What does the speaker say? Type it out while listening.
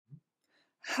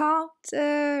How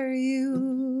dare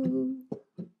you?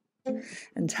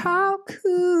 And how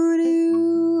could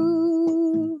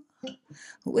you?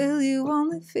 Will you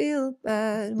only feel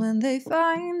bad when they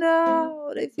find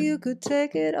out if you could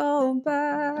take it all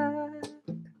back?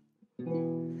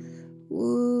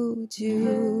 Would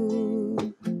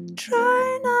you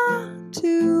try not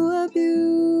to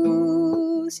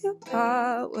abuse your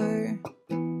power?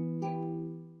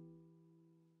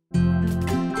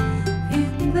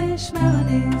 English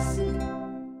melodies.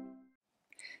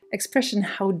 Expression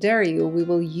how dare you we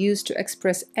will use to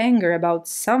express anger about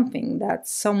something that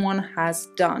someone has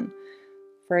done.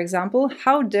 For example,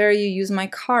 how dare you use my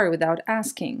car without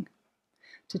asking?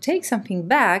 To take something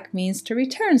back means to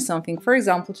return something, for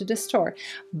example, to the store.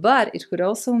 But it could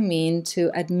also mean to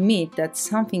admit that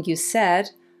something you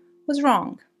said was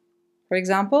wrong. For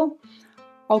example,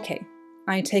 okay,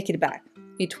 I take it back.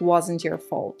 It wasn't your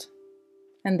fault.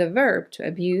 And the verb to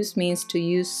abuse means to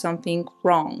use something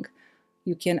wrong.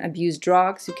 You can abuse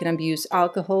drugs, you can abuse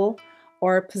alcohol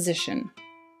or position.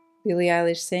 Billie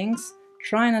Eilish sings,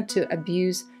 try not to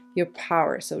abuse your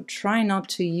power. So try not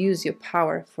to use your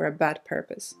power for a bad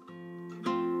purpose.